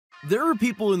There are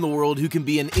people in the world who can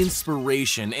be an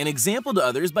inspiration and example to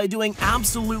others by doing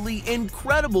absolutely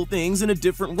incredible things in a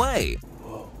different way.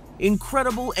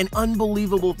 Incredible and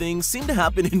unbelievable things seem to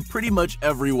happen in pretty much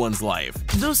everyone's life.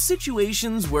 Those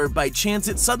situations where by chance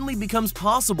it suddenly becomes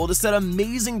possible to set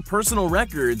amazing personal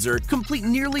records or complete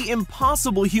nearly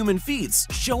impossible human feats,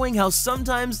 showing how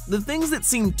sometimes the things that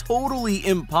seem totally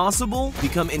impossible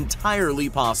become entirely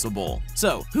possible.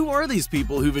 So, who are these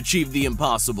people who've achieved the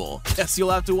impossible? Guess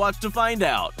you'll have to watch to find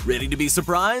out. Ready to be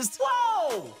surprised?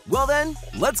 Whoa! Well then,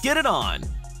 let's get it on.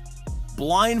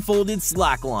 Blindfolded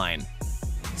slackline.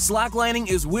 Slacklining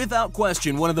is without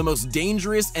question one of the most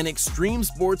dangerous and extreme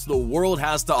sports the world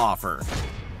has to offer.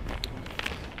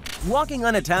 Walking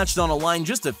unattached on a line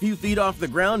just a few feet off the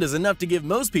ground is enough to give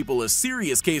most people a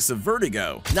serious case of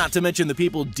vertigo, not to mention the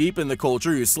people deep in the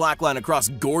culture who slackline across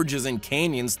gorges and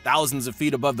canyons thousands of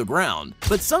feet above the ground.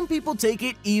 But some people take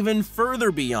it even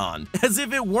further beyond, as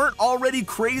if it weren't already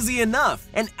crazy enough,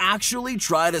 and actually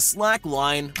try to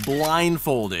slackline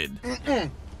blindfolded.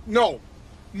 No.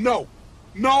 No.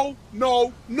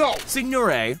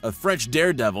 Signoret, a French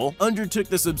daredevil, undertook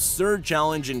this absurd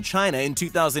challenge in China in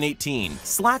 2018,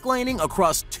 slacklining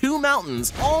across 2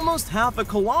 mountains almost half a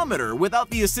kilometer without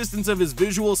the assistance of his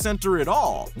visual center at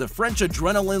all. The French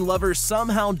adrenaline lover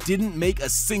somehow didn't make a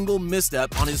single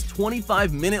misstep on his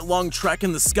 25-minute-long trek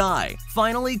in the sky,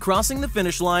 finally crossing the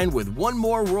finish line with one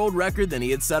more world record than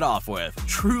he had set off with.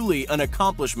 Truly an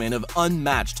accomplishment of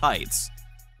unmatched heights.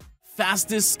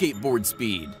 Fastest skateboard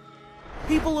speed.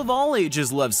 People of all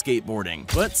ages love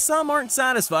skateboarding, but some aren't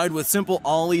satisfied with simple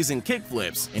ollies and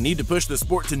kickflips and need to push the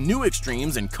sport to new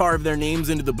extremes and carve their names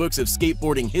into the books of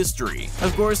skateboarding history.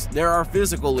 Of course, there are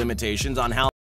physical limitations on how